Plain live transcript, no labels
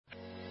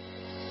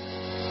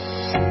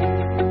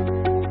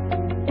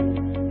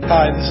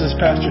Hi, this is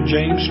Pastor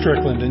James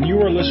Strickland, and you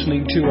are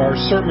listening to our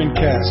sermon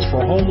cast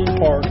for Homeland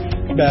Park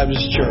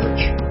Baptist Church.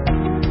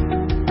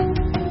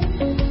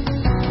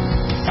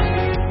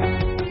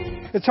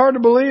 It's hard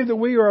to believe that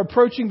we are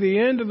approaching the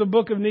end of the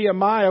book of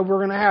Nehemiah. We're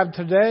going to have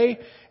today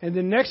and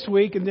then next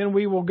week, and then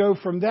we will go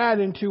from that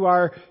into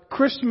our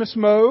Christmas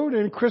mode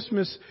and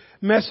Christmas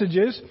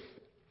messages.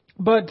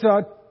 But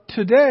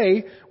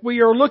today we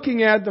are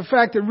looking at the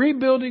fact that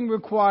rebuilding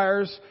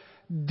requires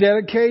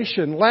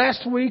dedication.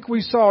 Last week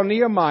we saw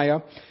Nehemiah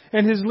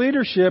and his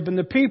leadership and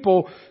the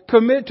people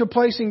commit to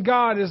placing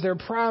God as their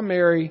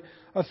primary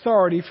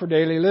authority for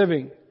daily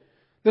living.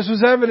 This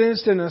was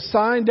evidenced in a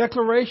signed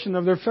declaration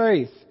of their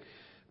faith.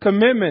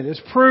 Commitment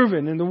is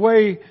proven in the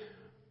way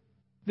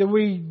that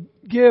we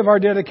give our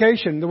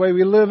dedication, the way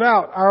we live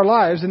out our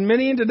lives. And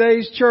many in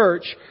today's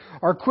church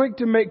are quick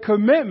to make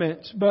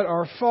commitments, but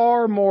are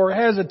far more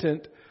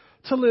hesitant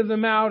to live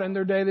them out in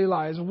their daily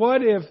lives.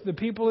 What if the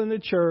people in the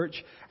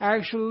church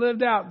actually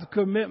lived out the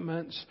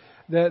commitments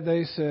that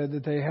they said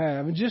that they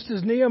have? And just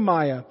as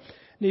Nehemiah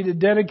needed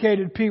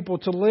dedicated people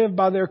to live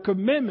by their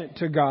commitment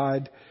to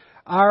God,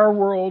 our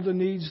world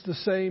needs the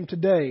same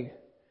today.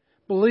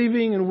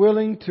 Believing and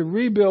willing to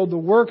rebuild the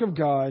work of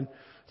God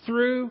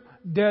through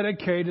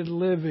dedicated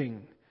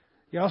living.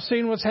 Y'all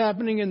seen what's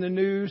happening in the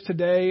news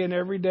today, and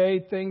every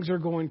day things are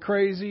going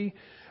crazy.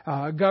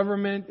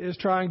 Government is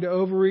trying to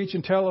overreach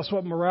and tell us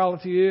what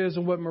morality is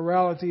and what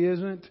morality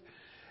isn't.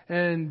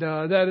 And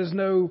that is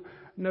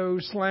no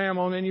slam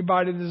on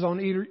anybody that is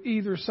on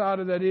either side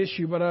of that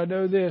issue. But I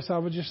know this. I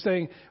was just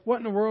saying, what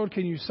in the world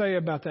can you say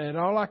about that?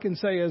 All I can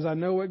say is I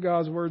know what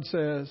God's Word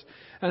says.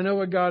 I know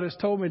what God has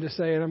told me to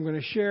say, and I'm going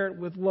to share it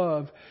with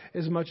love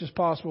as much as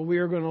possible. We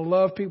are going to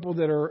love people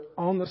that are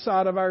on the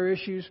side of our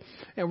issues,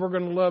 and we're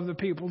going to love the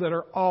people that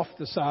are off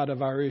the side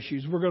of our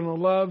issues. We're going to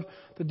love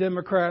the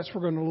Democrats.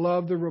 We're going to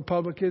love the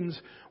Republicans.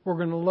 We're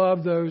going to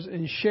love those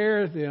and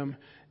share them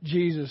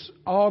Jesus,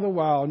 all the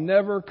while,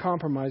 never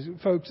compromising.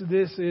 Folks,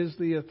 this is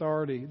the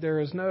authority. There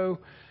is no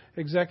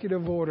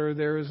executive order.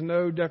 There is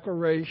no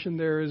declaration.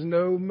 There is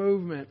no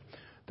movement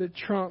that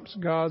trumps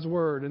God's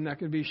Word. And that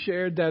can be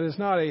shared. That is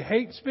not a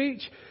hate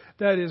speech.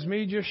 That is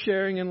me just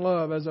sharing in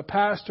love. As a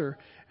pastor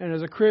and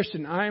as a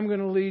Christian, I am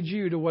going to lead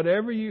you to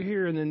whatever you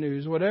hear in the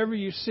news, whatever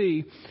you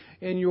see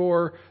in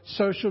your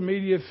social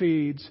media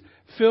feeds.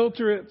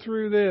 Filter it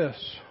through this,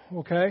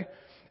 okay?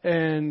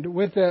 And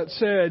with that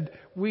said,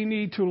 we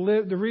need to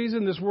live. The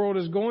reason this world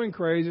is going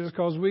crazy is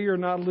because we are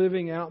not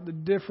living out the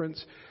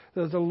difference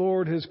that the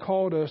Lord has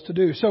called us to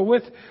do. So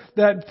with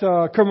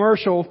that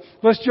commercial,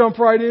 let's jump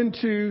right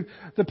into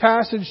the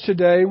passage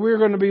today. We're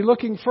going to be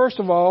looking first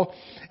of all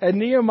at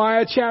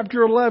Nehemiah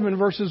chapter 11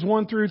 verses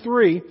 1 through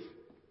 3.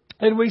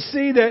 And we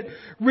see that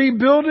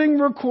rebuilding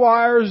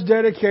requires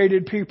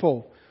dedicated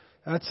people.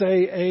 That's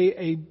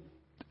a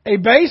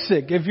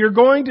basic. If you're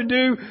going to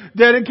do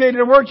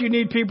dedicated work, you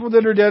need people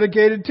that are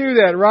dedicated to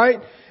that, right?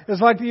 It's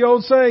like the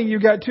old saying, you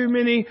got too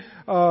many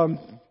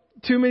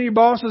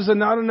bosses and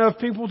not enough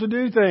people to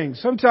do things.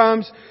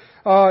 Sometimes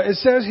it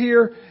says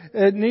here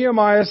at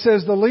Nehemiah, it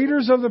says the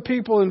leaders of the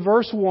people in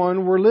verse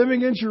 1 were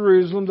living in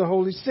Jerusalem, the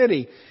holy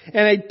city.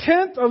 And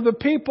 1/10 of the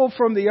people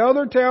from the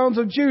other towns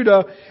of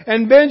Judah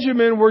and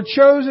Benjamin were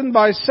chosen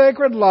by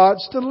sacred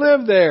lots to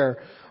live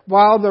there,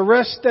 while the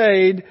rest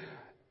stayed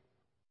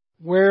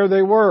where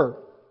they were.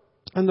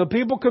 And the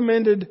people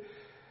commended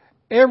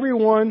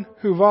everyone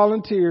who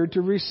volunteered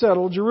to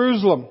resettle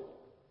Jerusalem.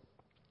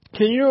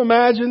 Can you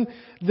imagine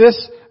this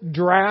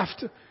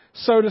draft,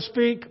 so to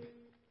speak?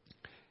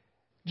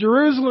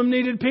 Jerusalem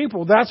needed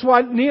people. That's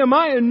why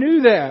Nehemiah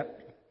knew that.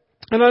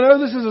 And I know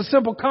this is a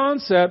simple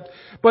concept,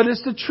 but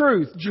it's the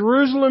truth.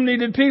 Jerusalem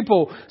needed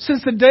people.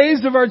 Since the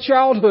days of our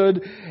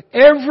childhood,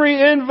 every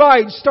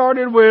invite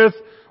started with,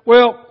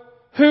 well,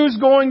 who's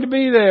going to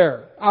be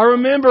there? I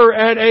remember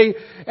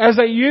as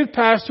a youth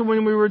pastor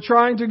when we were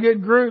trying to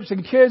get groups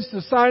and kids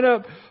to sign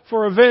up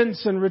for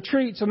events and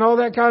retreats and all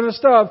that kind of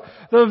stuff,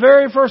 the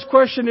very first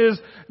question is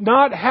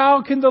not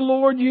how can the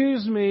Lord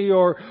use me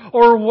or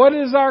what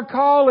is our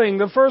calling?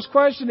 The first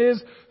question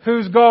is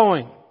who's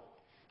going?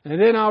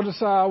 And then I'll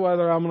decide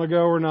whether I'm going to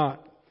go or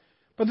not.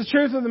 But the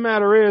truth of the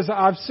matter is,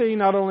 I've seen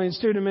not only in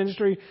student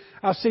ministry,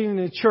 I've seen in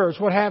the church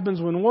what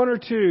happens when one or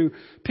two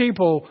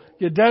people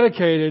get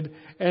dedicated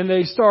and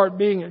they start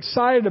being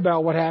excited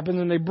about what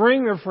happens and they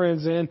bring their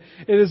friends in.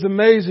 It is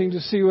amazing to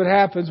see what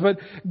happens. But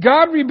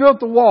God rebuilt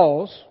the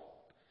walls.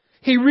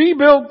 He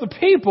rebuilt the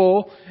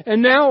people,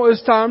 and now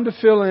it's time to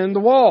fill in the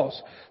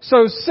walls.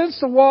 So since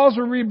the walls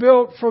were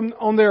rebuilt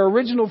on their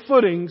original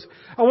footings,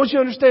 I want you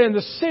to understand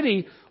the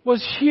city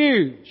was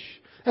huge.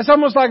 It's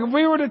almost like if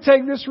we were to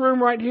take this room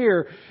right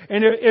here,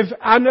 and if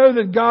I know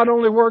that God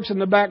only works in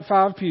the back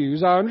 5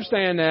 pews, I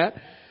understand that.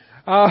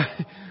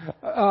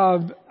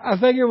 I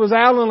think it was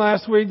Alan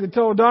last week that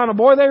told Donna,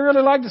 boy, they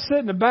really like to sit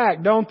in the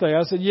back, don't they?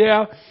 I said,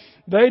 yeah,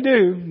 they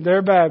do.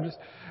 They're Baptists.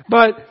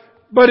 But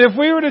if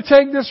we were to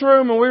take this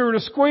room and we were to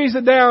squeeze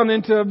it down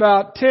into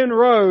about 10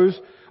 rows,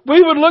 we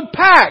would look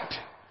packed.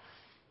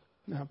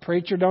 Now,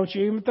 preacher, don't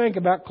you even think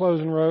about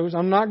closing rows.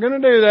 I'm not going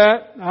to do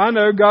that. I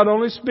know God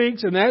only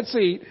speaks in that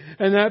seat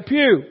and that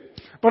pew.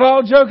 But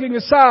all joking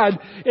aside,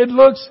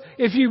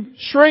 if you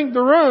shrink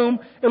the room,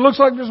 it looks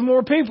like there's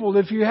more people.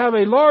 If you have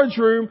a large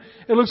room,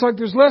 it looks like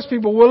there's less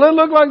people. Well, it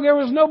looked like there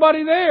was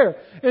nobody there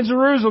in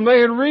Jerusalem.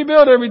 They had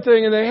rebuilt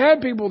everything and they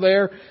had people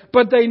there,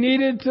 but they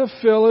needed to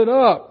fill it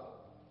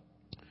up.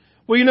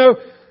 Well,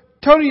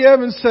 Tony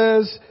Evans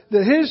says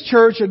that his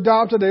church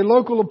adopted a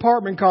local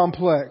apartment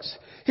complex.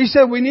 He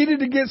said we needed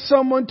to get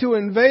someone to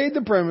invade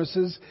the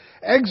premises,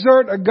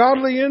 exert a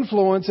godly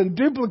influence, and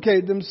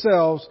duplicate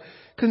themselves.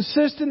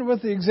 Consistent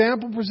with the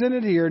example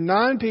presented here,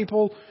 9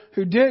 people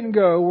who didn't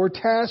go were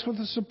tasked with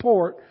the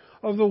support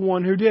of the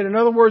one who did. In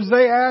other words,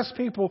 they asked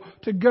people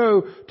to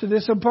go to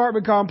this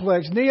apartment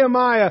complex.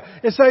 Nehemiah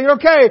is saying,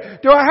 okay,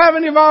 do I have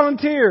any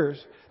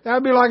volunteers? That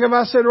would be like if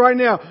I said right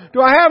now,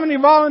 do I have any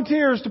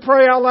volunteers to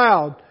pray out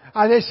loud?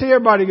 They see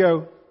everybody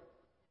go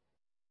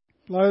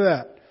like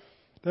that.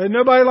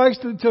 Nobody likes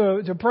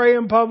to pray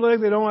in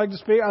public. They don't like to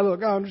speak. I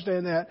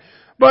understand that.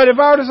 But if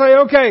I were to say,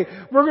 okay,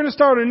 we're going to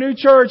start a new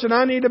church and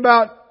I need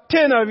about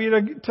 10 of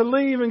you to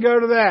leave and go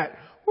to that.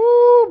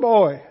 Woo,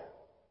 boy.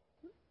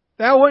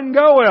 That wouldn't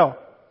go well.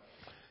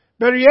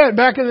 Better yet,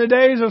 back in the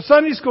days of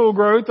Sunday school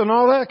growth and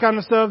all that kind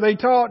of stuff, they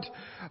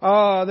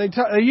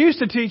used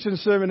to teach in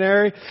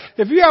seminary.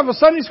 If you have a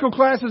Sunday school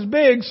class that's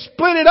big,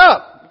 split it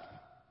up.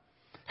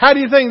 How do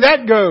you think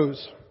that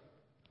goes?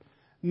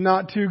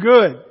 Not too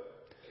good.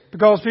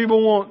 Because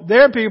people want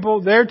their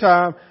people, their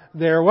time,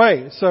 their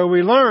way. So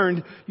we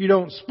learned you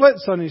don't split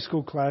Sunday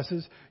school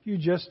classes, you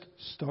just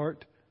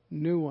start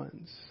new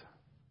ones.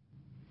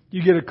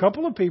 You get a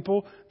couple of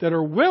people that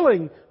are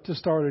willing to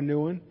start a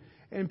new one,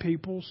 and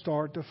people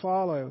start to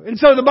follow. And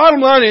so the bottom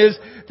line is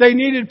they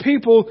needed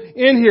people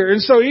in here.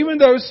 And so even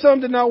though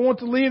some did not want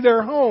to leave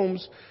their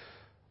homes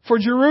for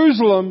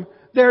Jerusalem,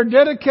 their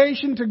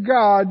dedication to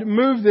God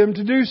moved them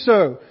to do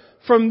so.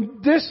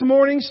 From this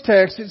morning's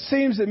text, it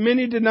seems that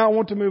many did not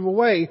want to move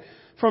away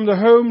from the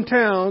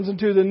hometowns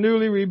into the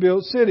newly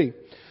rebuilt city.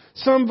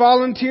 Some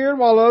volunteered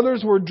while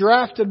others were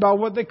drafted by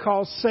what they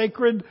call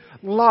sacred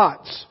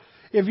lots.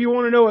 If you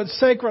want to know what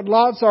sacred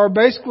lots are,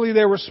 basically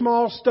they were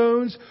small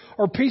stones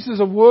or pieces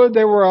of wood.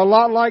 They were a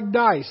lot like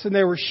dice and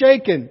they were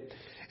shaken.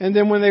 And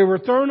then when they were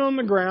thrown on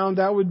the ground,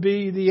 that would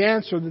be the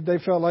answer that they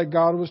felt like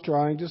God was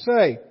trying to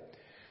say.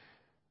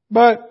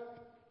 But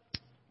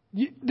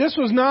this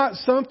was not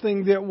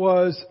something that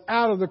was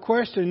out of the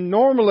question.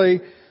 Normally,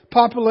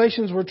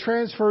 populations were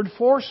transferred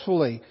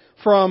forcefully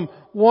from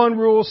one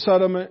rural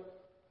settlement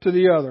to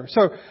the other.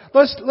 So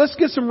let's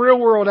get some real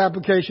world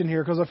application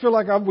here, because I feel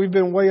like we've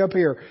been way up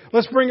here.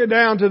 Let's bring it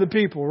down to the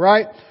people,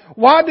 right?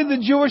 Why did the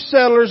Jewish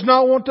settlers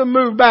not want to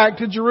move back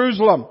to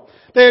Jerusalem?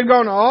 They had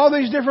gone to all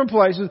these different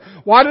places.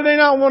 Why did they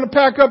not want to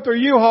pack up their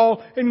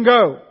U-Haul and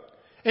go?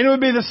 And it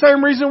would be the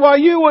same reason why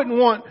you wouldn't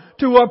want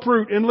to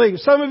uproot and leave.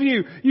 Some of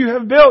you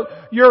have built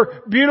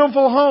your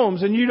beautiful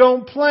homes and you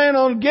don't plan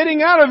on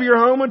getting out of your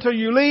home until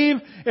you leave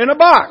in a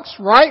box,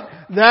 right?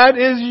 That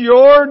is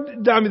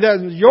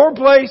your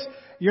place.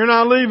 You're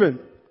not leaving.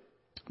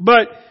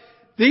 But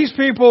these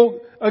people,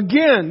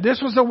 again,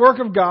 this was the work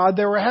of God.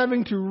 They were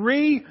having to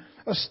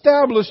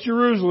re-establish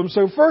Jerusalem.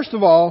 So first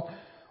of all,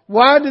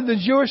 why did the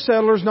Jewish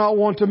settlers not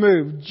want to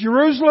move?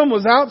 Jerusalem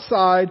was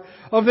outside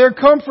of their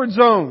comfort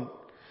zone.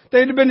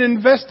 They'd been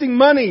investing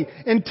money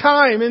and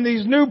time in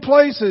these new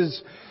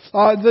places.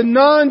 The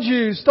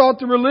non-Jews thought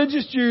the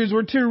religious Jews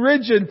were too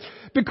rigid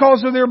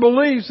because of their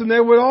beliefs, and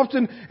they would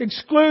often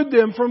exclude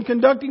them from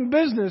conducting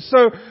business.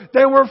 So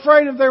they were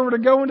afraid if they were to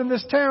go into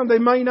this town, they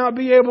might not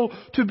be able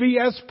to be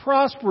as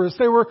prosperous.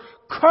 They were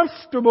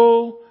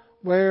comfortable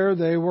where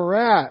they were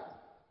at.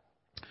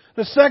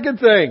 The second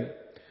thing,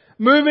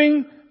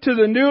 moving to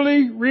the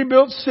newly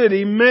rebuilt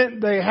city meant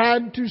they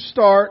had to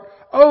start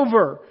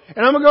over.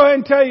 And I'm going to go ahead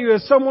and tell you,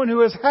 as someone who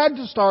has had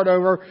to start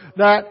over,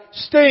 that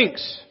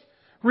stinks.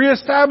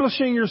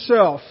 Reestablishing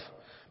yourself,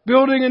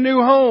 building a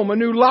new home, a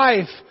new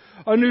life,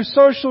 a new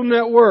social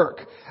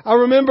network. I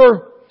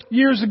remember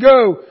years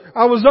ago,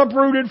 I was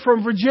uprooted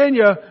from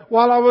Virginia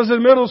while I was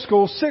in middle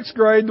school, 6th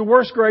grade, the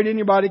worst grade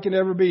anybody can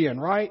ever be in,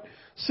 right?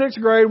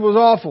 6th grade was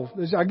awful.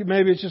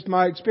 Maybe it's just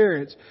my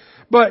experience.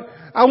 But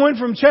I went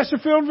from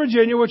Chesterfield,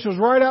 Virginia, which was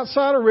right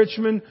outside of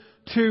Richmond,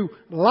 to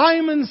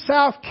Lyman,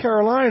 South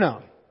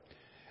Carolina.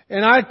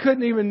 And I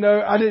didn't even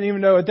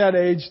know at that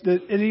age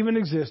that it even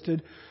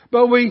existed.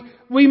 But we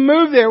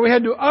moved there. We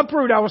had to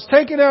uproot. I was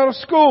taken out of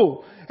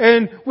school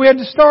and we had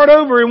to start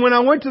over. And when I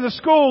went to the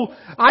school,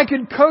 I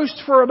could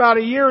coast for about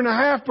a year and a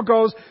half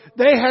because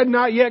they had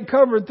not yet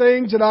covered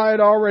things that I had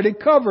already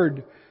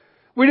covered.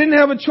 We didn't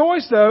have a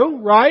choice though,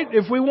 right?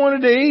 If we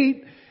wanted to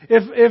eat,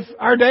 if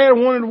our dad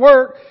wanted to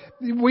work,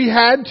 we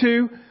had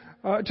to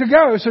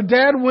go. So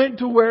Dad went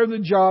to where the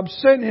job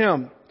sent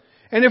him.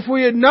 And if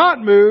we had not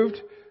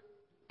moved,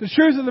 the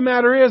truth of the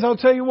matter is, I'll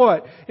tell you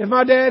what, if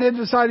my dad had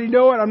decided, you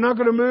know what, I'm not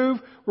going to move,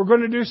 we're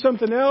going to do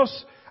something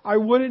else, I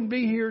wouldn't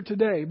be here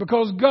today.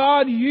 Because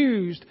God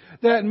used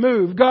that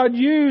move. God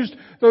used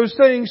those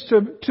things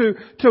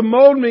to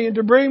mold me and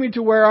to bring me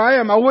to where I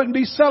am. I wouldn't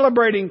be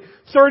celebrating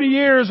 30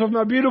 years of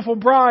my beautiful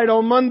bride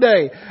on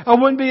Monday. I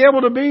wouldn't be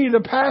able to be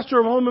the pastor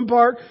of Holman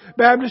Park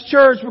Baptist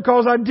Church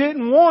because I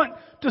didn't want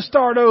to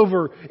start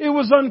over. It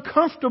was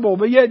uncomfortable.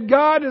 But yet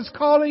God is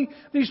calling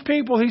these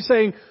people. He's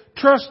saying,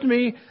 trust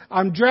me,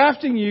 I'm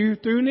drafting you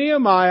through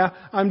Nehemiah.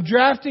 I'm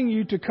drafting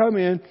you to come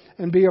in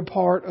and be a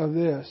part of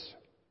this.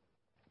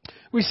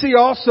 We see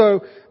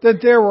also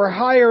that there were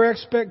higher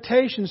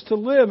expectations to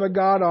live a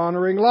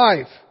God-honoring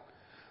life.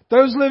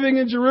 Those living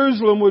in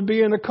Jerusalem would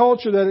be in a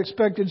culture that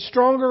expected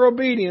stronger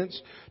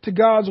obedience to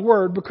God's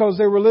Word because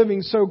they were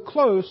living so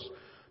close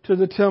to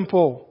the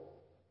temple.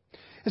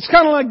 It's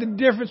kind of like the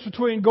difference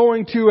between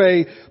going to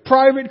a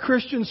private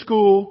Christian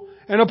school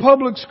and a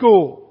public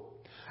school.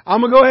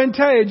 I'm going to go ahead and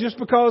tell you, just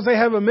because they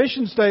have a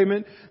mission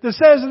statement that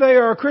says that they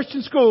are a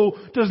Christian school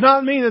does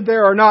not mean that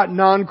there are not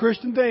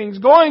non-Christian things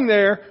going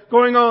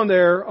on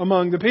there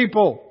among the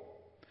people.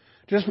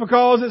 Just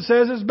because it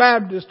says it's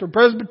Baptist or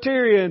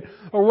Presbyterian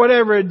or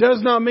whatever, it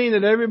does not mean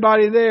that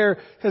everybody there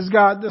has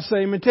got the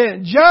same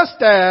intent. Just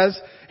as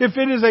if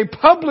it is a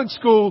public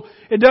school,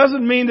 it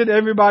doesn't mean that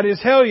everybody is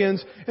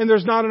hellions and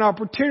there's not an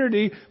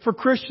opportunity for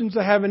Christians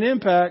to have an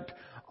impact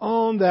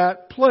on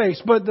that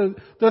place. But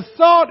the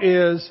thought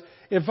is,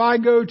 if I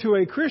go to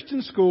a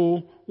Christian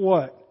school,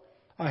 what?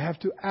 I have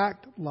to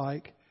act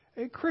like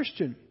a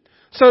Christian.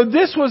 So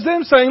this was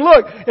them saying,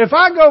 look, if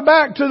I go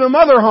back to the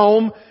mother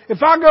home,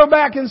 if I go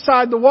back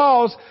inside the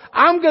walls,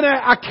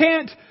 I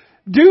can't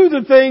do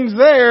the things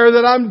there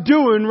that I'm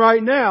doing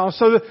right now.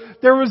 So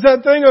there was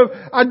that thing of,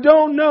 I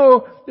don't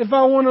know if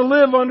I want to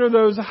live under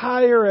those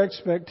higher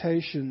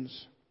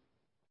expectations.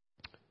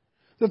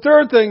 The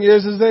third thing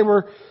is they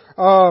were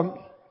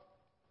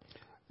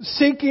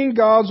seeking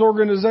God's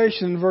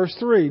organization, verse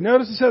 3.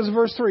 Notice it says in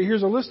verse 3,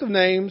 here's a list of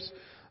names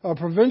of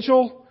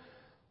provincial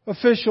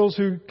officials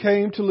who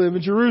came to live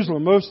in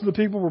Jerusalem. Most of the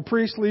people were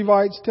priests,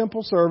 Levites,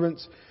 temple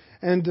servants,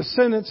 and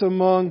descendants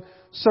among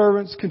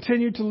servants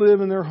continued to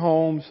live in their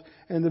homes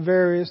in the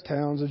various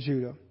towns of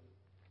Judah.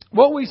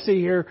 What we see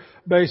here,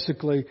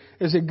 basically,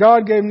 is that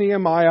God gave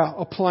Nehemiah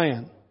a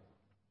plan.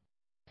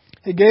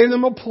 He gave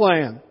them a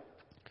plan,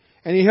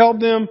 and He helped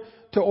them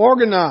to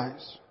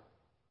organize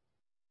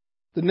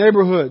the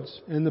neighborhoods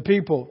and the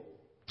people.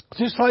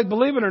 Just like,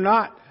 believe it or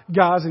not,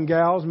 guys and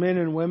gals, men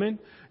and women,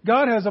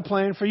 God has a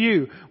plan for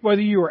you, whether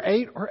you are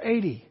 8 or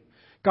 80.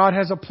 God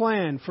has a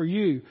plan for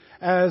you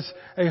as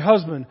a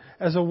husband,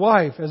 as a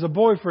wife, as a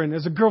boyfriend,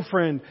 as a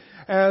girlfriend,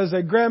 as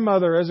a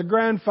grandmother, as a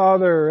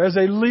grandfather, as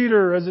a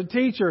leader, as a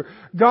teacher.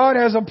 God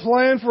has a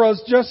plan for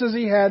us just as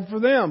He had for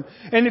them.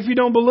 And if you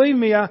don't believe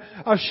me,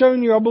 I've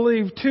shown you, I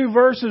believe, 2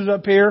 verses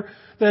up here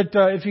that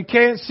if you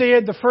can't see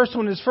it, the first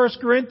one is 1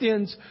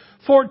 Corinthians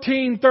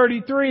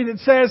 14:33 that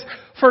says,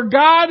 "For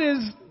God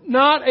is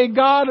not a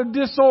God of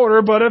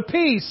disorder, but of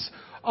peace,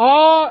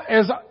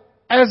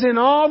 as in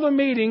all the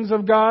meetings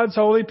of God's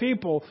holy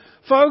people."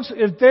 Folks,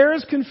 if there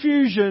is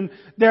confusion,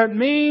 that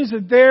means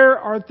that there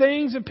are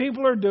things that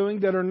people are doing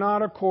that are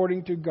not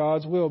according to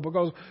God's will.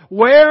 Because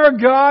where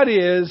God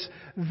is,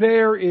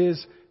 there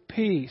is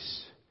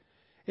peace.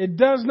 It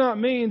does not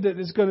mean that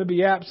it's going to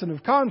be absent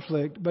of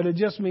conflict, but it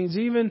just means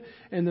even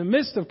in the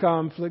midst of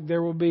conflict,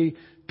 there will be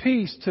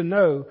peace to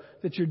know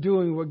that you're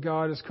doing what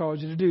God has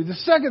called you to do. The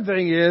second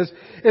thing is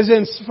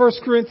in 1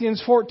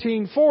 Corinthians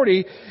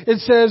 14:40, it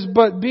says,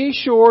 "But be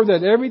sure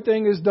that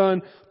everything is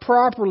done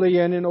properly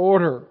and in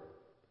order."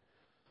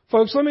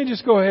 Folks, let me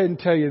just go ahead and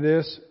tell you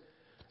this.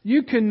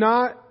 You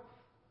cannot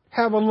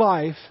have a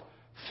life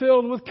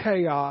filled with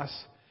chaos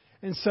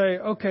and say,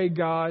 "Okay,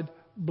 God,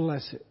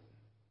 bless it."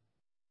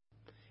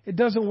 It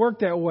doesn't work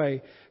that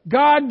way.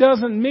 God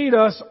doesn't meet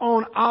us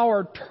on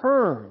our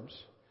terms.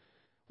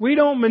 We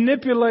don't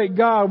manipulate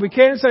God. We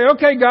can't say,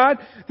 "Okay, God,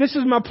 this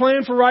is my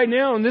plan for right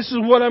now and this is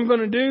what I'm going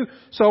to do,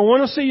 so I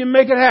want to see you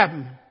make it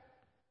happen."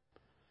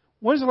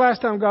 When's the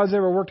last time God's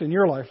ever worked in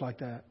your life like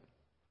that?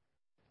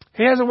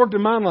 He hasn't worked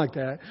in mine like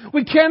that.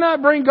 We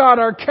cannot bring God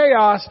our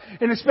chaos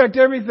and expect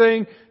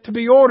everything to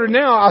be ordered.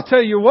 Now, I'll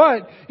tell you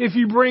what, if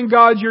you bring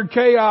God your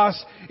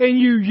chaos and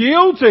you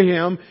yield to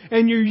Him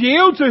and you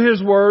yield to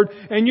His Word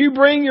and you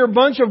bring your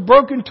bunch of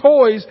broken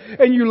toys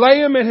and you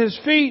lay them at His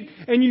feet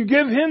and you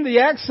give Him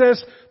the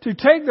access to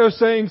take those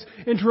things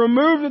and to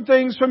remove the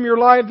things from your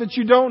life that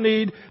you don't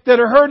need, that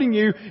are hurting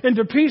you, and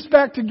to piece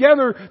back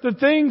together the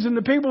things and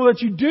the people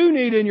that you do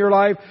need in your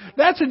life,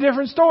 that's a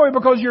different story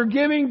because you're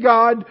giving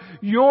God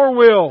your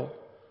will.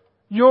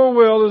 Your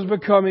will is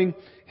becoming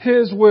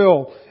His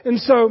will. And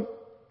so,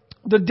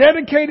 the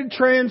dedicated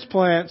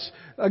transplants,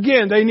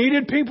 again, they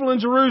needed people in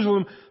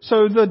Jerusalem.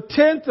 So the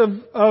 10th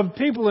of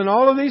people in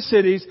all of these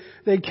cities,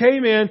 they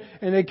came in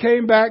and they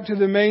came back to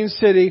the main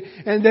city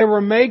and they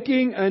were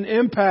making an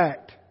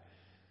impact.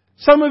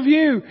 Some of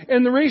you,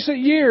 in the recent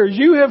years,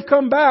 you have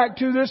come back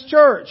to this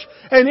church,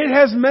 and it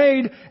has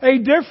made a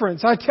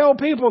difference. I tell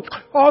people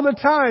all the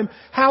time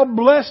how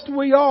blessed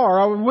we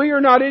are. We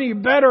are not any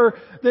better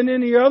than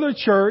any other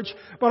church,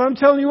 but I'm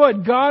telling you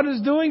what, God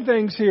is doing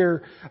things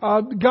here.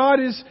 God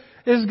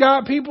has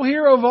got people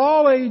here of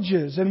all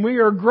ages, and we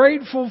are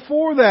grateful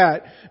for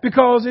that,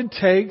 because it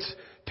takes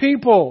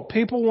people.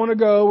 People want to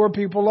go where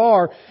people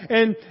are.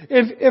 And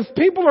if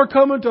people are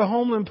coming to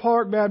Homeland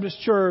Park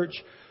Baptist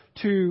Church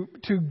to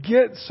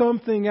get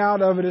something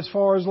out of it, as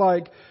far as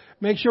like,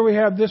 make sure we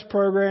have this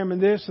program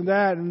and this and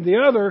that and the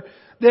other,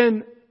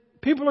 then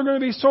people are going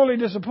to be sorely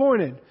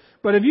disappointed.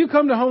 But if you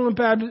come to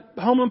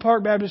Homeland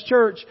Park Baptist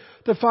Church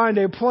to find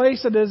a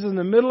place that is in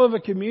the middle of a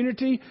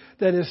community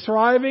that is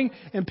thriving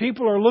and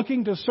people are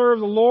looking to serve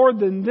the Lord,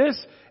 then this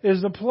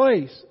is the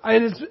place.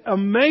 It has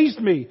amazed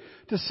me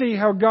to see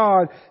how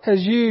God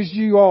has used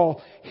you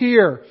all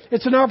here.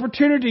 It's an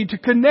opportunity to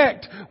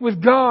connect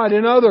with God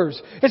and others.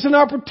 It's an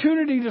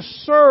opportunity to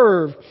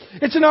serve.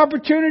 It's an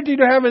opportunity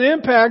to have an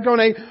impact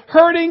on a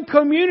hurting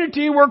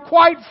community where,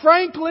 quite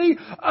frankly,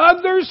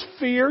 others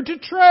fear to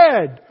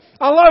tread.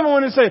 I love it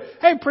when they say,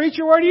 "Hey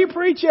preacher, where do you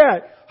preach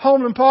at?"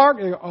 Homeland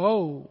Park. They go,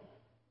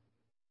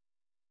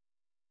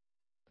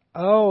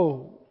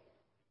 oh.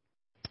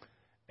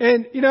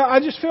 And, I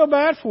just feel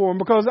bad for them,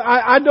 because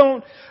I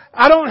don't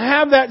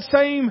have that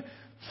same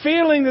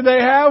feeling that they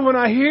have when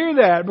I hear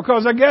that,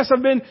 because I guess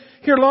I've been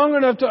here long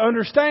enough to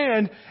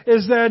understand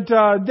is that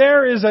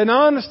there is an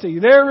honesty,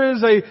 there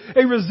is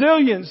a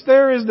resilience,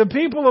 there is the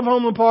people of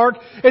Homeland Park,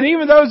 and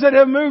even those that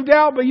have moved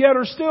out but yet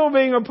are still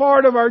being a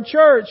part of our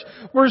church.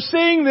 We're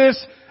seeing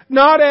this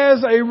not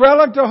as a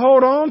relic to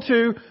hold on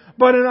to,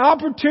 but an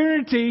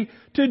opportunity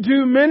to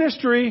do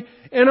ministry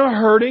in a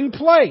hurting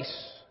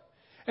place.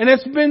 And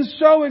it's been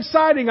so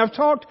exciting. I've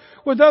talked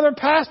with other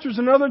pastors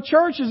and other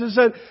churches and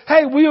said,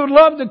 "Hey, we would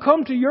love to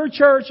come to your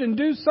church and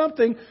do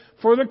something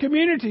for the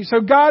community."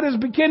 So God is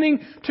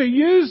beginning to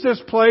use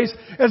this place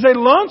as a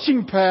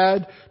launching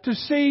pad to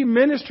see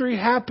ministry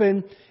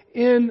happen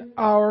in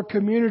our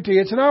community.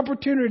 It's an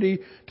opportunity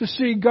to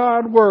see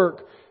God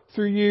work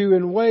through you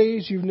in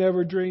ways you've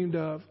never dreamed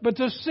of. But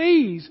to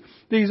seize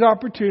these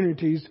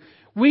opportunities,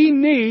 we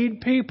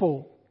need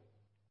people.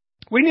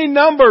 We need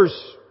numbers.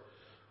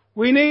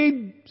 We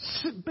need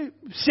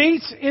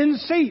seats in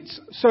seats,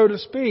 so to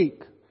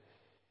speak.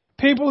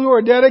 People who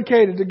are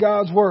dedicated to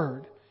God's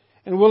Word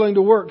and willing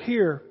to work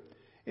here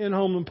in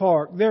Homeland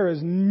Park. There is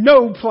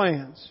no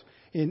plans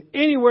in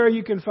anywhere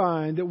you can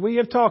find that we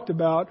have talked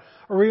about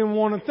or even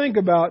want to think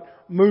about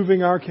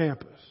moving our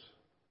campus.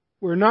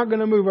 We're not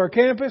going to move our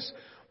campus.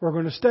 We're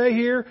going to stay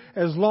here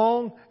as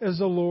long as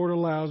the Lord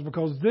allows,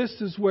 because this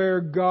is where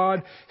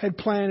God had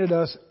planted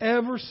us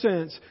ever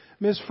since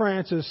Miss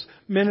Francis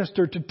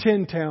ministered to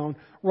Tin Town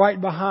right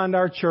behind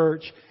our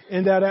church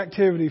in that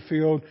activity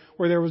field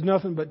where there was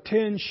nothing but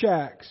 10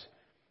 shacks.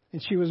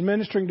 And she was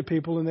ministering to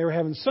people, and they were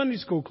having Sunday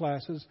school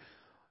classes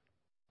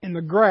in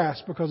the grass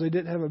because they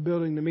didn't have a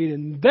building to meet.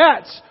 And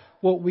that's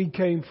what we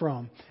came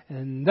from.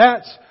 And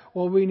that's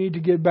what we need to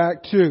get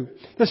back to.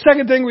 The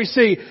second thing we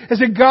see is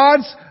that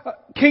God's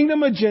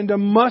kingdom agenda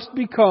must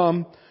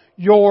become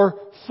your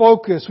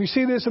focus. We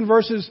see this in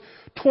verses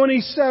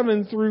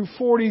 27 through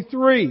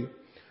 43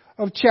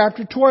 of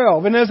chapter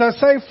 12. And as I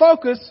say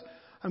focus,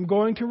 I'm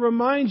going to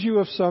remind you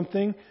of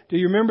something. Do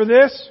you remember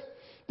this?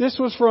 This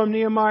was from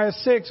Nehemiah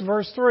 6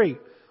 verse 3.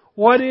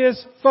 What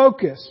is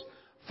focus?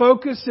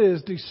 Focus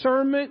is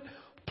discernment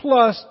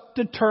plus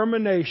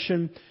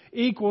determination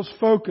equals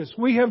focus.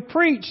 We have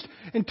preached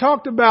and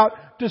talked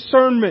about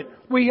discernment.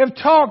 We have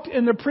talked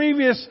in the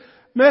previous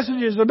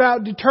messages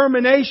about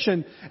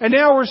determination. And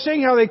now we're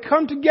seeing how they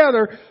come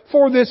together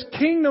for this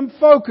kingdom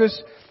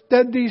focus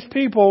that these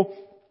people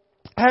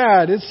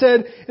had. It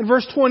said in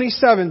verse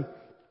 27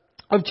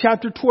 of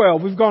chapter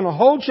 12, we've gone a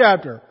whole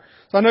chapter.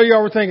 So I know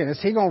y'all were thinking,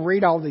 is he going to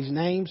read all these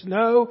names?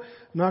 No,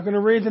 I'm not going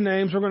to read the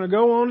names. We're going to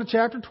go on to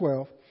chapter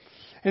 12.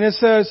 And it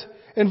says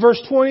in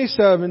verse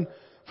 27,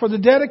 for the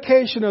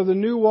dedication of the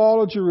new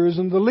wall of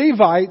Jerusalem, the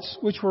Levites,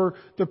 which were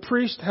the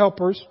priest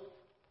helpers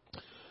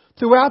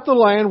throughout the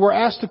land, were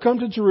asked to come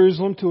to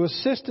Jerusalem to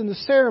assist in the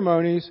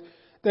ceremonies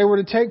they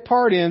were to take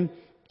part in,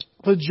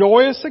 the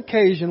joyous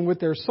occasion with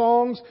their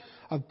songs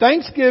of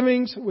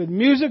thanksgivings, with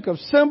music of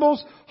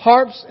cymbals,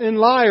 harps, and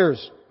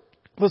lyres.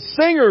 The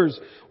singers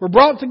were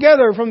brought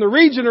together from the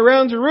region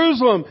around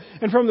Jerusalem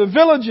and from the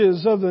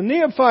villages of the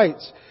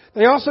Neophytes.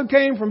 They also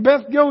came from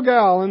Beth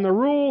Gilgal and the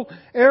rural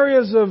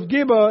areas of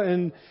Geba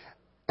and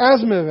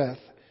Asmaveth.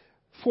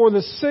 For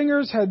the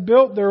singers had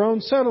built their own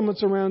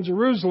settlements around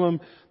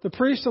Jerusalem. The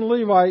priests and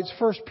Levites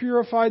first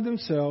purified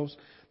themselves,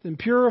 then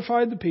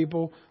purified the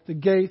people, the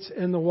gates,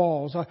 and the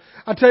walls.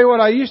 I tell you what,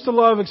 I used to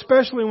love,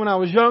 especially when I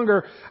was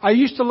younger, I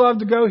used to love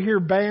to go hear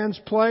bands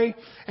play.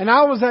 And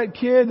I was that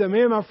kid that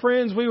me and my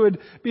friends, we would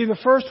be the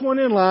first one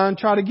in line,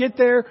 try to get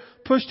there,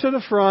 push to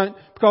the front,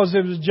 because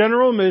it was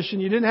general admission.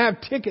 You didn't have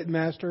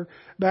Ticketmaster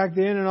back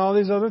then and all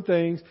these other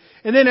things.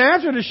 And then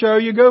after the show,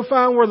 you go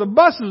find where the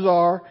buses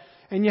are,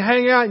 and you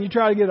hang out and you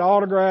try to get an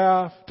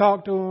autograph,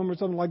 talk to them or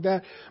something like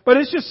that. But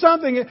it's just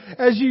something,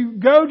 as you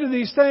go to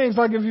these things,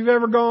 like if you've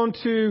ever gone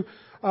to,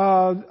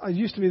 it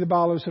used to be the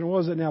Bilo Center,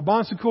 what is it now?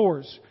 Bon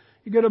Secours.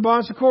 You go to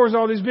Bon Secours,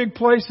 all these big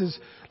places.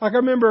 Like I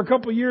remember a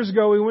couple of years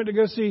ago, we went to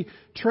go see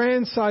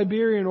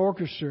Trans-Siberian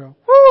Orchestra.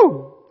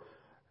 Woo!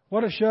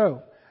 What a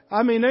show.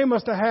 I mean, they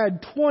must have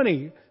had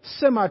 20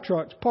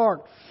 semi-trucks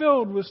parked,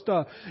 filled with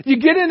stuff. You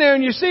get in there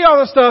and you see all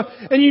this stuff,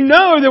 and you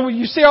know that when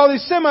you see all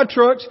these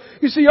semi-trucks,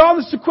 you see all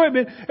this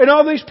equipment and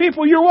all these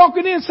people, you're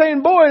walking in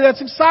saying, boy,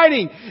 that's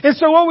exciting. And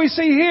so what we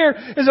see here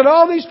is that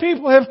all these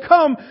people have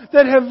come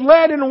that have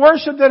led in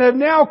worship, that have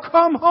now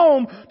come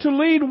home to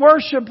lead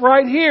worship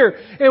right here.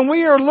 And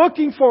we are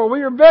looking for,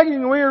 we are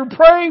begging, we are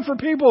praying for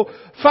people.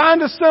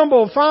 Find a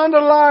cymbal, find a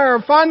lyre,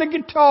 find a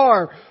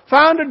guitar,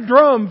 find a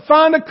drum,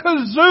 find a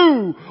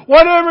kazoo,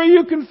 whatever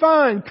you can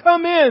find.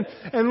 Come in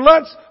and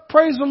let's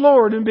praise the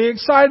Lord and be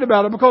excited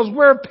about it, because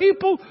where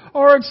people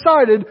are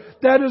excited,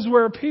 that is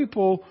where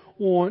people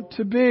want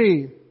to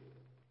be.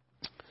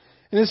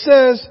 And it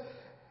says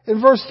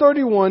in verse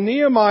 31,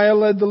 Nehemiah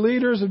led the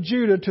leaders of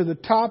Judah to the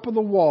top of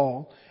the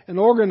wall and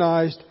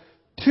organized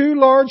 2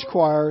 large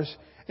choirs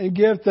and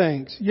give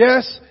thanks.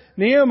 Yes,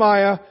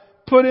 Nehemiah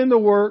put in the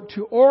work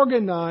to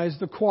organize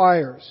the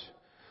choirs.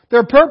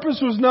 Their purpose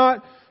was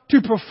not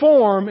to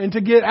perform and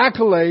to get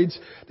accolades.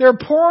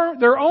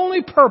 Their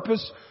only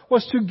purpose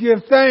was to give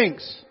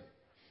thanks.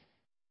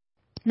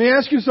 Let me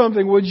ask you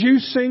something. Would you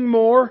sing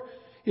more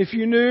if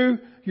you knew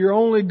your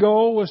only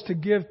goal was to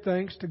give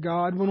thanks to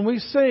God? When we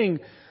sing,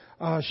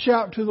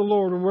 shout to the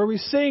Lord, or where we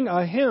sing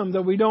a hymn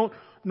that we don't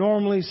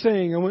normally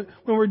sing, and when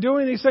we're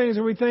doing these things,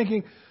 are we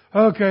thinking,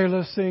 okay,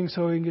 let's sing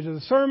so we can get to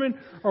the sermon?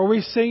 Or are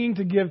we singing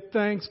to give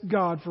thanks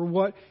God for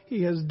what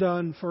He has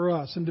done for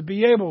us and to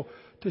be able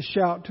to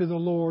shout to the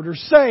Lord, or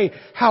say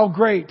how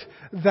great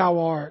Thou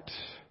art,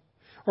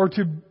 or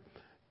to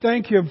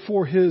thank Him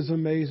for His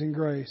amazing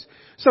grace?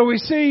 So we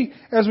see,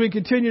 as we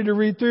continue to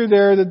read through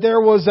there, that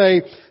there was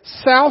a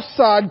south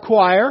side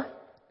choir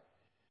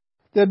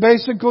that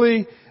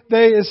basically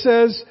it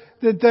says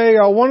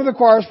that one of the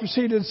choirs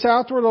proceeded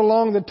southward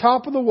along the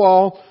top of the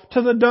wall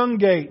to the dung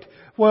gate.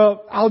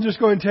 Well, I'll just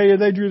go and tell you,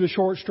 they drew the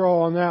short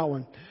straw on that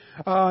one.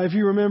 If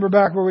you remember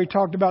back where we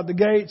talked about the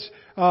gates,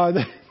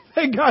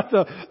 they got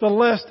the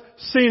less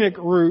scenic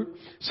route.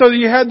 So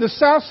you had the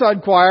south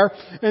side choir,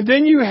 and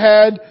then you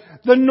had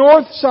the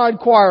north side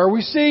choir.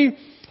 We see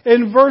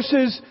in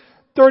verses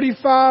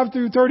 35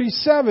 through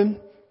 37,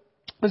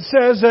 it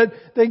says that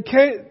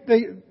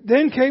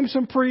then came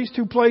some priests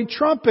who played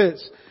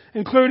trumpets,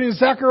 including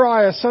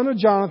Zechariah, son of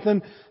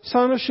Jonathan,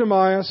 son of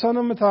Shemaiah, son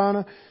of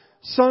Mattaniah,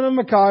 son of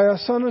Micaiah,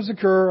 son of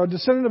Zakur, a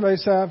descendant of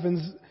Asaph,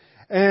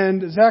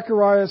 and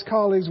Zechariah's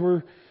colleagues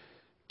were,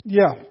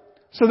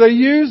 So they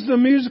used the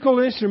musical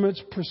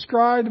instruments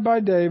prescribed by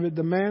David,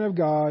 the man of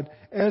God.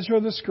 Ezra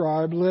the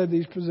scribe led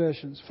these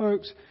processions.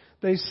 Folks,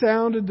 they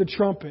sounded the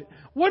trumpet.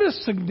 What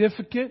is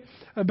significant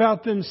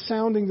about them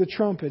sounding the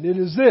trumpet? It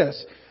is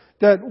this,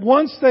 that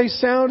once they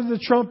sounded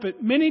the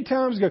trumpet many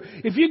times ago,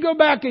 if you go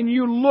back and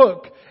you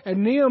look at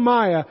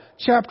Nehemiah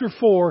chapter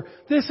 4,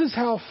 this is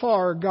how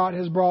far God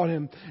has brought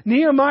him.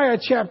 Nehemiah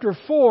chapter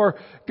 4,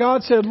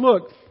 God said,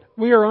 look,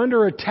 we are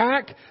under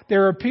attack.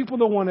 There are people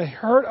that want to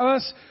hurt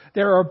us.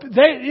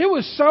 It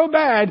was so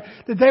bad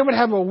that they would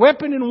have a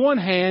weapon in one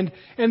hand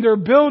and their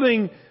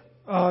building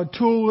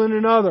tool in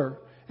another.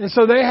 And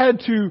so they had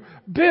to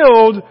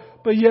build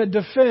but yet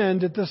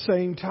defend at the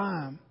same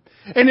time.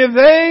 And if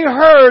they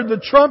heard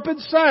the trumpet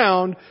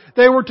sound,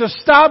 they were to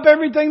stop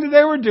everything that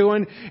they were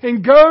doing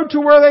and go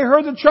to where they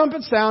heard the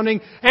trumpet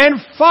sounding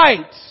and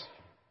fight.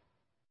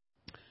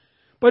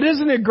 But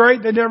isn't it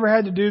great they never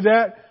had to do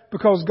that?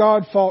 Because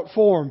God fought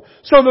for them.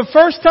 So the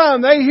first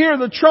time they hear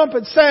the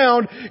trumpet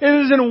sound,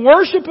 it is in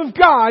worship of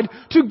God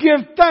to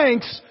give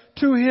thanks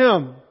to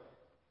Him.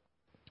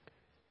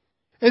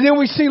 And then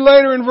we see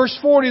later in verse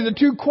 40, the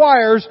 2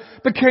 choirs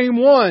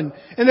became one.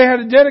 And they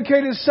had a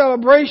dedicated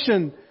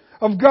celebration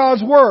of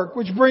God's work,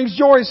 which brings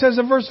joy. It says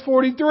in verse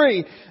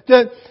 43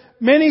 that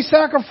many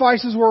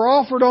sacrifices were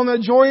offered on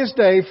that joyous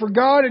day, for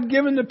God had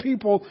given the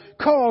people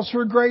cause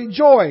for great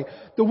joy.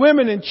 The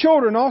women and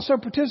children also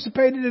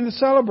participated in the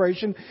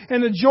celebration,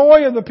 and the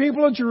joy of the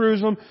people of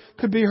Jerusalem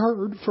could be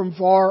heard from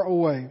far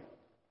away.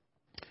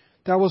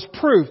 That was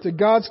proof that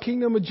God's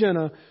kingdom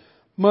agenda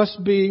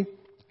must be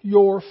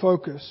your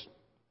focus.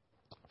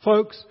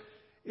 Folks,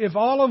 if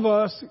all of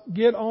us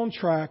get on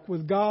track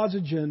with God's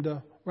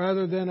agenda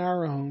rather than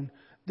our own,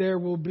 there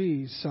will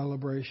be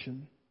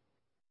celebration.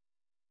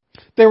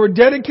 They were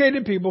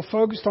dedicated people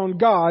focused on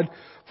God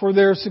for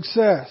their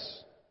success.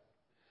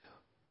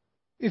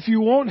 If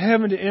you want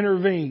heaven to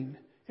intervene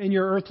in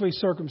your earthly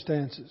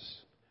circumstances,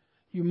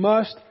 you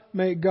must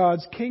make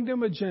God's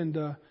kingdom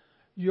agenda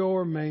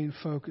your main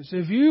focus.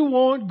 If you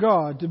want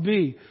God to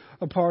be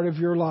a part of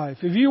your life,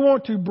 if you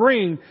want to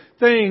bring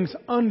things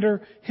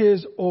under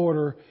His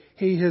order,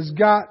 He has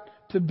got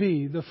to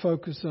be the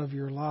focus of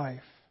your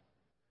life.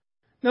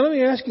 Now let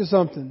me ask you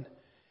something.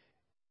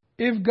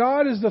 If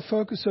God is the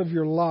focus of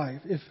your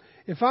life,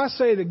 If I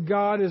say that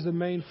God is the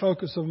main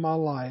focus of my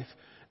life,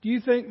 do you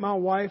think my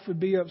wife would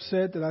be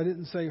upset that I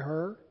didn't say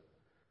her?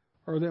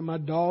 Or that my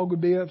dog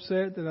would be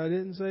upset that I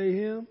didn't say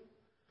him?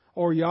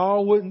 Or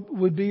y'all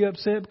would be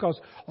upset because,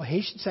 well,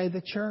 he should say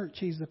the church.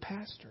 He's the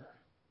pastor.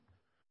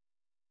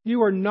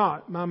 You are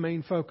not my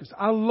main focus.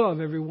 I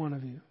love every one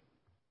of you.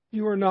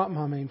 You are not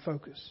my main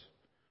focus.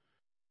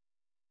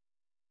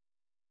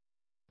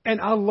 And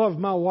I love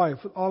my wife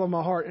with all of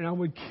my heart, and I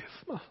would give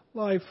my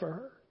life for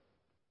her.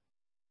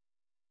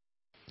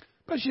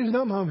 But she's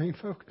not my main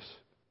focus.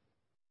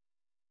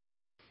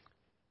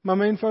 My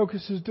main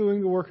focus is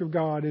doing the work of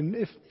God. And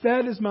if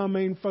that is my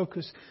main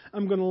focus,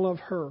 I'm going to love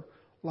her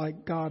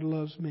like God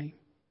loves me.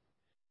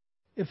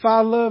 If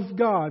I love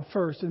God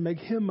first and make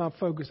Him my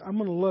focus, I'm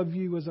going to love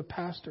you as a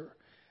pastor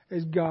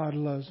as God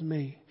loves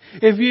me.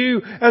 If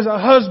you, as a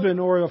husband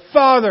or a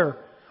father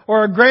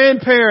or a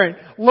grandparent,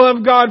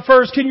 love God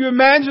first, can you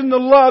imagine the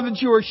love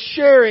that you are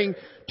sharing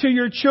to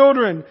your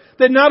children?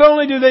 That not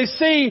only do they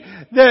see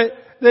that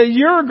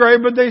you're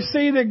great, but they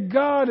see that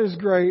God is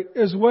great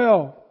as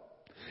well.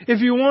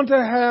 If you want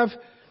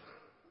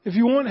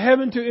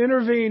heaven to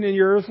intervene in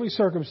your earthly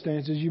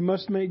circumstances, you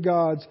must make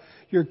God's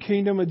your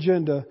kingdom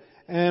agenda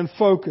and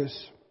focus.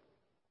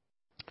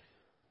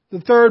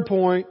 The third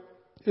point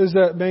is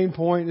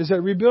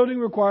that rebuilding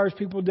requires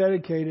people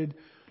dedicated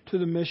to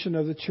the mission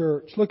of the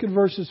church. Look at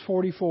verses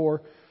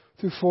 44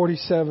 through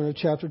 47 of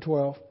chapter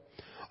 12.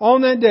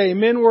 On that day,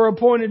 men were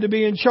appointed to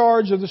be in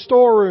charge of the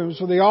storerooms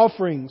for the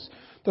offerings,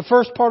 the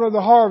first part of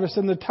the harvest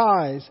and the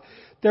tithes.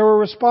 They were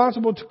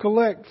responsible to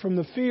collect from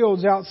the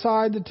fields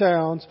outside the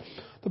towns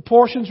the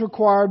portions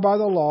required by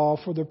the law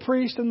for the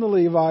priests and the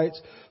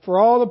Levites. For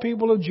all the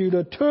people of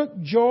Judah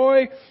took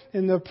joy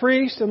in the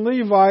priests and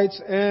Levites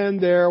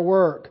and their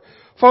work.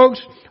 Folks,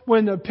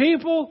 when the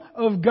people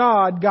of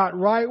God got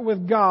right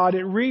with God,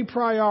 it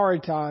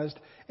reprioritized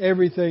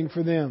everything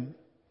for them.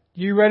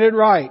 You read it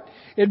right.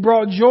 It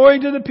brought joy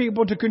to the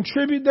people to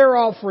contribute their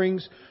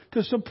offerings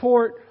to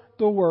support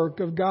the work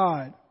of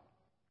God.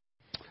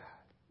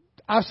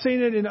 I've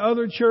seen it in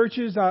other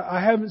churches. I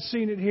haven't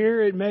seen it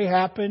here. It may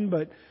happen,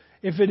 but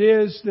if it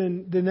is,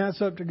 then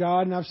that's up to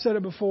God. And I've said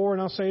it before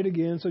and I'll say it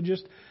again. So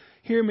just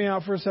hear me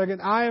out for a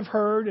second. I have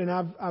heard and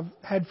I've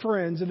had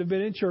friends that have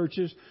been in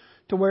churches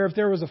to where if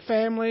there was a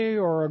family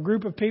or a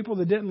group of people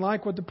that didn't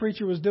like what the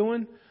preacher was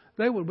doing,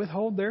 they would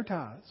withhold their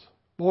tithes.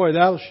 Boy,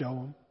 that'll show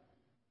them.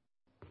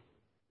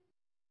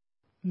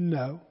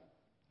 No,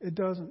 it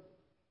doesn't.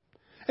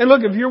 And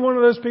look, if you're one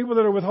of those people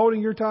that are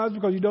withholding your tithes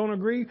because you don't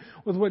agree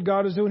with what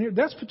God is doing here,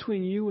 that's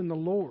between you and the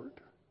Lord.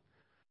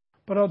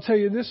 But I'll tell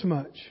you this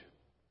much.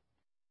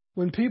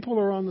 When people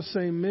are on the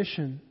same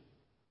mission,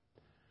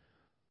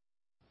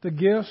 the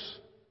gifts,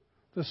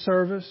 the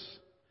service,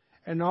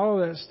 and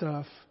all of that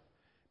stuff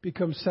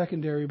becomes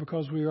secondary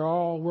because we are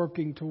all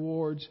working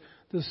towards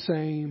the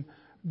same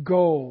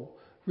goal.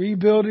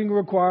 Rebuilding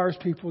requires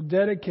people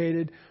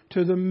dedicated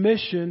to the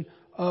mission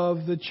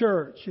of the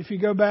church. If you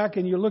go back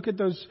and you look at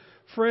those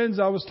friends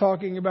I was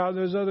talking about,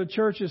 those other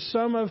churches,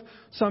 some of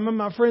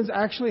my friends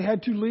actually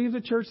had to leave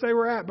the church they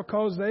were at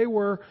because they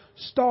were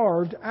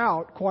starved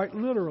out, quite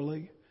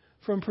literally,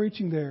 from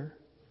preaching there.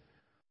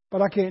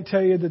 But I can't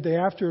tell you that the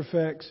after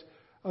effects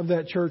of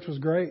that church was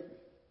great.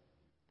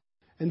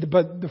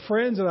 But the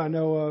friends that I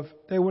know of,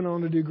 they went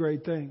on to do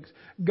great things.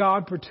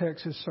 God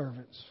protects His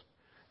servants.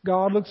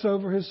 God looks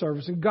over His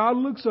service. And God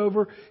looks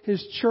over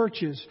His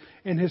churches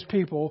and His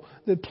people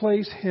that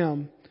place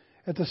Him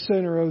at the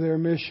center of their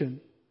mission.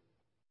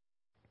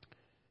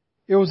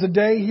 It was a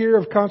day here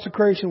of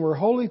consecration where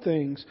holy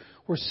things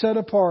were set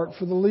apart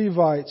for the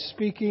Levites,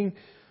 speaking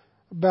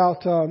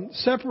about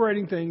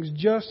separating things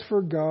just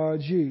for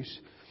God's use.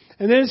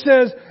 And then it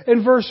says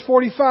in verse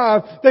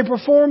 45, they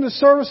performed the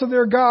service of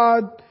their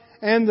God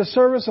and the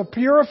service of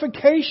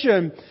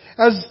purification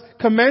as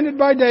commanded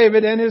by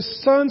David and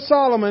his son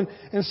Solomon,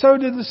 and so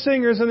did the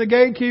singers and the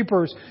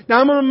gatekeepers.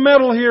 Now I'm going to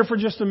meddle here for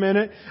just a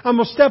minute. I'm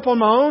going to step on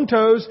my own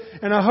toes,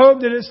 and I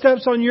hope that it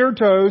steps on your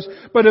toes.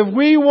 But if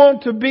we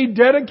want to be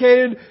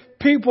dedicated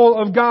people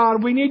of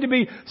God, we need to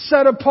be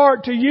set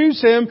apart to use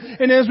Him.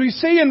 And as we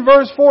see in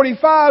verse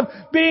 45,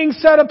 being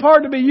set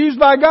apart to be used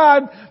by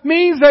God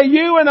means that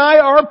you and I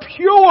are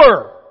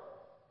pure.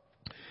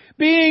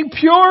 Being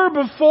pure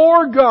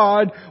before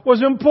God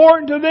was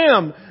important to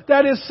them.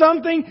 That is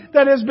something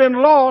that has been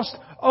lost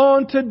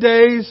on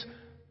today's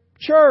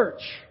church.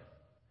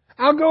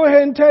 I'll go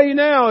ahead and tell you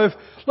now, if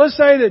let's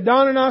say that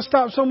Don and I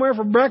stopped somewhere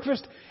for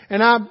breakfast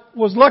and I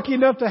was lucky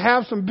enough to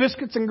have some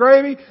biscuits and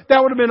gravy,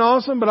 that would have been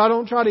awesome, but I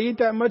don't try to eat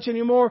that much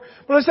anymore.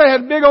 But let's say I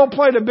had a big old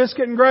plate of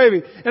biscuit and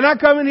gravy, and I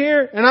come in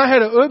here and I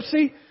had a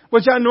oopsie,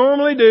 which I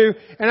normally do,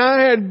 and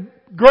I had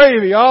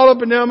gravy all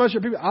up and down my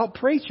shirt. People, "Oh,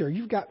 preacher,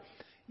 you've got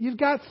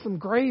some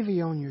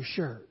gravy on your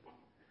shirt."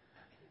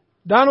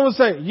 Donna would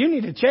say, "You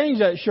need to change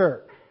that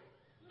shirt."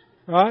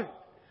 Right?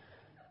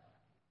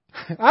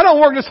 I don't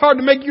work this hard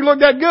to make you look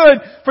that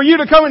good for you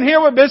to come in here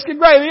with biscuit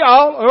gravy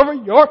all over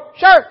your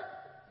shirt.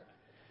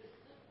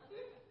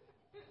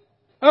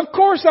 Of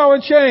course I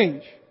would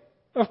change.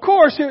 Of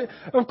course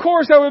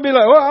I would be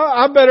like, well,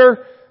 I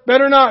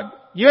better not.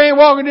 You ain't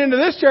walking into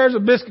this church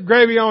with biscuit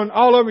gravy on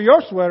all over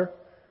your sweater.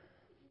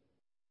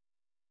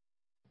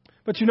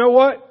 But you know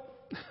what?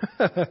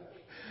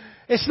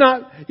 It's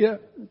not,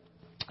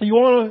 you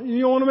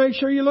want to make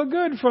sure you look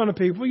good in front of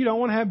people. You don't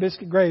want to have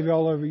biscuit gravy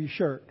all over your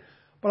shirt.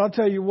 But I'll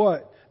tell you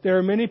what, there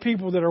are many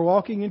people that are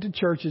walking into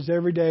churches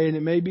every day, and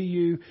it may be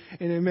you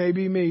and it may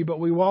be me, but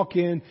we walk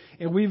in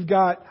and we've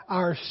got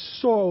our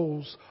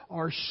souls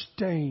are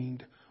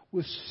stained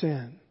with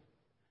sin.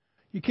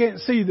 You can't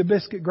see the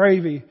biscuit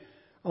gravy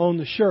on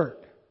the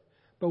shirt,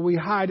 but we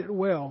hide it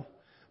well.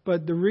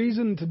 But the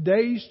reason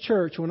today's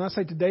church, when I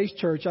say today's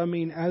church, I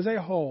mean as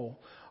a whole,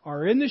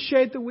 are in the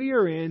shape that we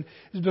are in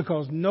is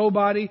because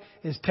nobody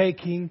is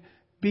taking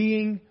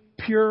being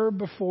pure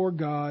before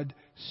God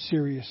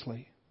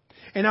seriously.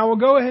 And I will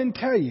go ahead and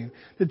tell you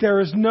that there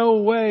is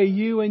no way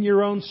you in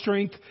your own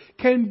strength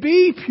can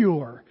be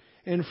pure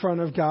in front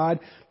of God.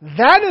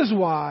 That is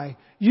why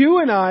you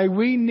and I,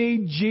 we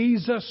need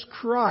Jesus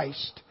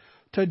Christ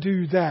to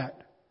do that.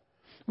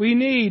 We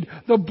need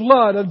the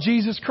blood of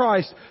Jesus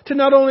Christ to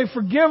not only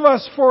forgive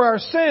us for our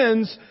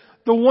sins,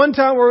 the one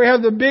time where we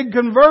have the big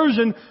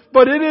conversion,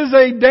 but it is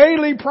a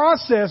daily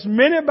process,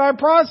 minute by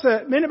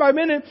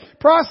minute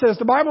process.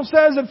 The Bible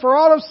says that for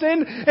all have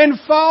sinned and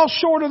fall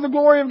short of the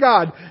glory of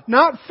God.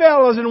 Not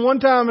fell as in one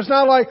time. It's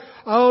not like,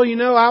 I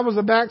was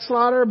a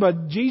backslider,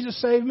 but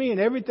Jesus saved me and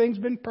everything's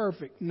been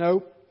perfect.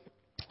 No,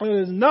 it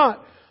is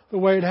not the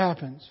way it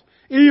happens.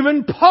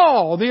 Even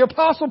Paul, the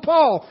Apostle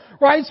Paul,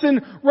 writes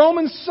in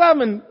Romans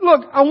 7,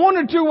 look, I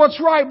want to do what's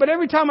right, but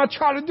every time I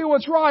try to do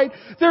what's right,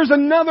 there's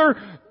another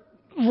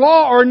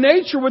law or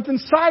nature within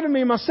inside of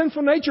me. My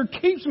sinful nature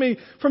keeps me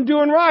from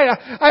doing right.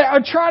 I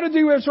try to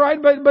do what's right,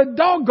 but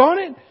doggone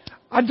it,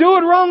 I do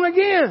it wrong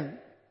again.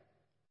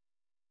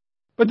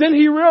 But then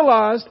he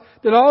realized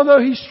that although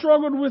he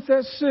struggled with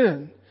that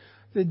sin,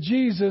 that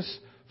Jesus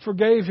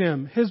forgave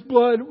him. His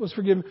blood was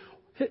forgiven.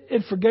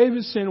 It forgave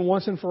his sin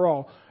once and for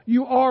all.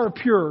 You are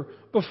pure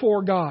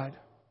before God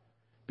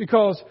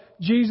because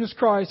Jesus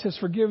Christ has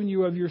forgiven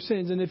you of your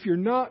sins. And if you're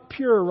not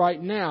pure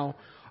right now,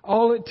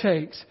 all it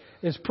takes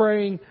is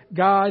praying,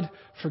 God,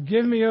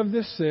 forgive me of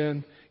this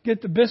sin.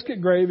 Get the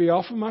biscuit gravy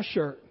off of my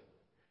shirt.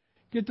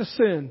 Get the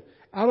sin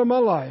out of my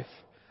life.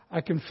 I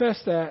confess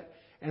that,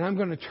 and I'm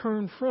going to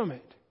turn from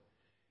it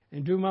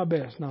and do my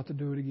best not to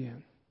do it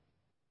again.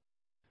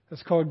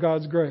 That's called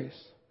God's grace.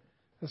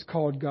 That's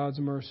called God's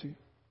mercy.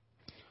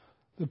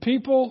 The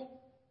people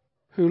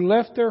who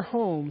left their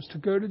homes to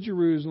go to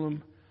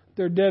Jerusalem,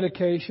 their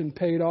dedication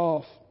paid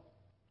off.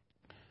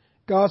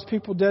 God's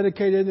people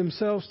dedicated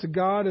themselves to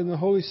God in the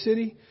holy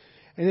city,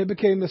 and it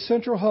became the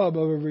central hub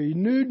of a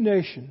renewed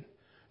nation,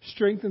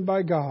 strengthened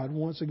by God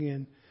once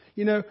again.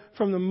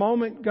 From the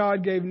moment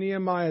God gave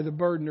Nehemiah the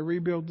burden to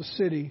rebuild the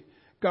city,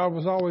 God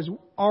was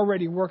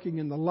already working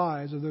in the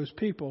lives of those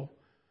people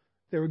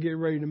that were getting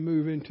ready to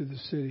move into the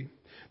city.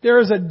 There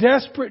is a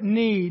desperate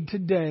need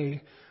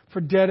today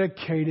for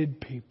dedicated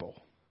people.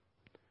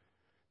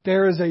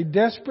 There is a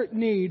desperate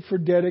need for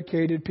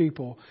dedicated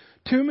people.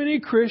 Too many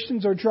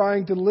Christians are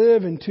trying to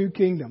live in two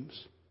kingdoms.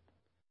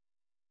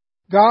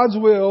 God's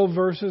will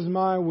versus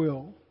my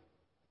will.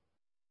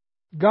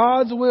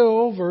 God's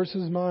will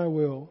versus my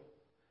will.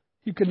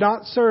 You could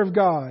not serve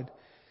God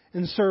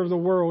and serve the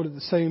world at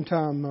the same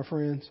time, my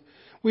friends.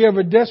 We have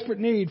a desperate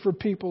need for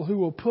people who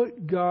will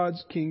put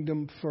God's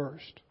kingdom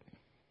first.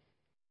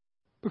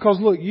 Because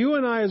look, you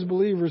and I as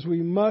believers,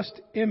 we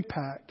must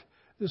impact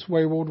this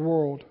wayward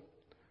world.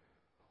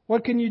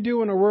 What can you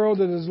do in a world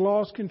that has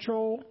lost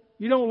control?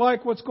 You don't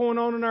like what's going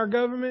on in our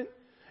government?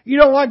 You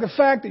don't like the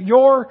fact that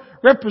your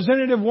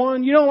representative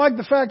won? You don't like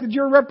the fact that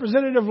your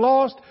representative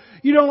lost?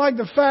 You don't like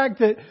the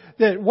fact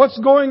that what's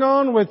going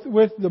on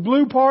with the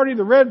blue party,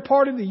 the red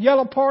party, the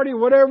yellow party,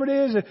 whatever it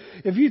is?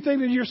 If you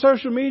think that your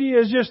social media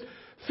is just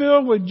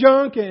filled with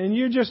junk and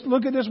you just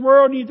look at this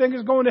world and you think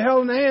it's going to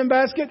hell in a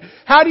handbasket,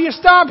 how do you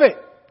stop it?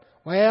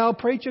 Well,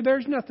 preacher,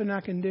 there's nothing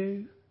I can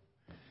do.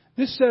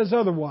 This says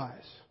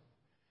otherwise.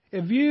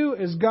 If you,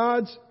 as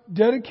God's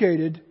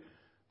dedicated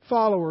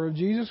follower of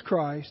Jesus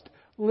Christ,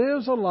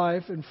 lives a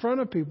life in front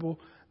of people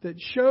that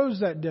shows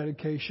that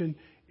dedication,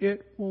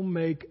 it will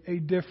make a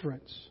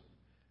difference.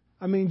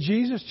 I mean,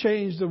 Jesus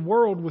changed the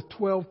world with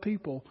 12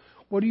 people.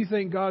 What do you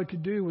think God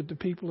could do with the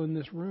people in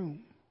this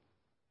room?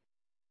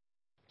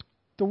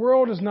 The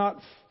world is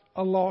not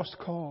a lost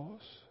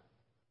cause.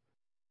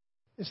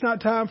 It's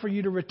not time for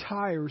you to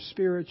retire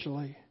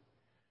spiritually.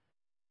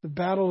 The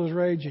battle is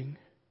raging.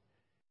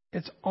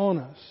 It's on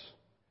us.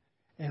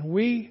 And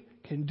we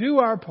can do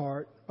our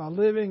part by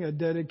living a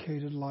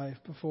dedicated life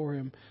before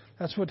Him.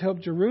 That's what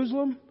helped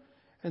Jerusalem,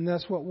 and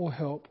that's what will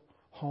help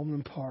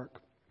Homeland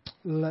Park.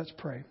 Let's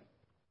pray.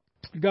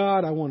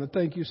 God, I want to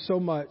thank you so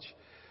much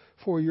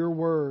for your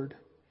word.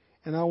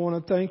 And I want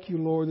to thank you,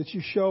 Lord, that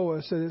you show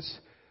us that it's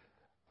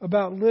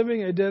about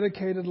living a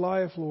dedicated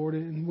life, Lord.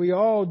 And we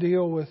all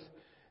deal with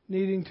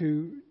needing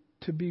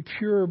to be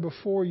pure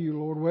before you,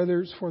 Lord,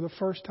 whether it's for the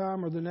first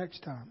time or the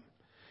next time.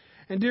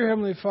 And dear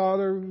Heavenly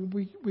Father,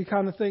 we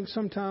kind of think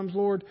sometimes,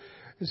 Lord,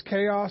 as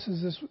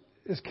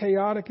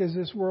chaotic as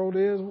this world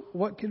is,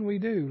 what can we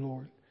do,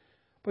 Lord?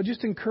 But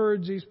just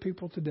encourage these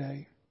people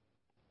today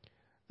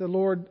that,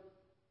 Lord,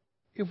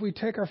 if we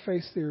take our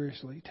faith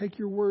seriously, take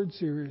your word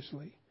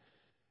seriously,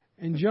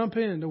 and jump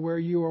into where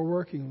you are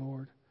working,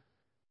 Lord,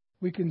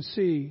 we can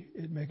see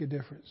it make a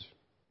difference.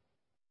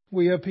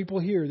 We have people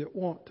here that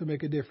want to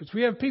make a difference.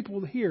 We have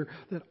people here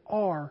that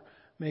are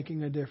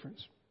making a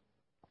difference.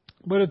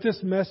 But if this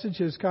message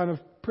has kind of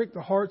pricked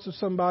the hearts of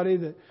somebody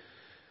that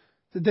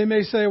they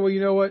may say, well, you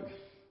know what,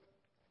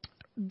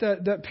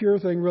 that pure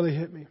thing really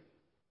hit me,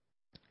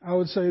 I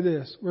would say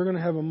this: we're going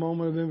to have a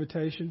moment of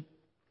invitation.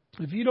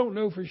 If you don't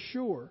know for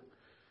sure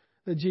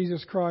that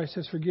Jesus Christ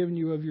has forgiven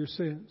you of your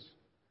sins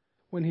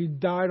when He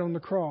died on the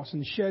cross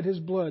and shed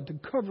His blood to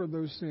cover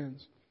those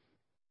sins,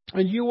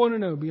 and you want to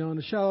know beyond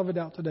a shadow of a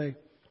doubt today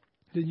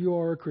that you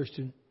are a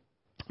Christian,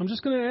 I'm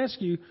just going to ask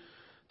you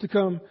to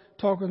come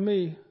talk with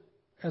me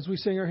as we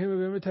sing our hymn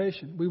of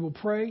invitation. We will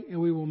pray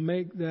and we will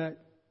make that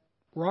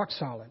rock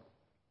solid.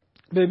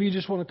 Maybe you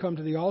just want to come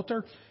to the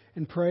altar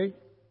and pray.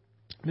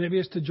 Maybe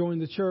it's to join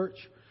the church.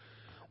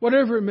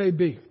 Whatever it may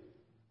be.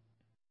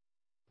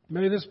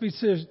 May this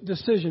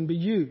decision be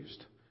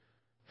used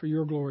for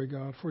your glory,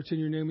 God. For it's in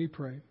your name we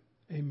pray.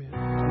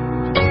 Amen.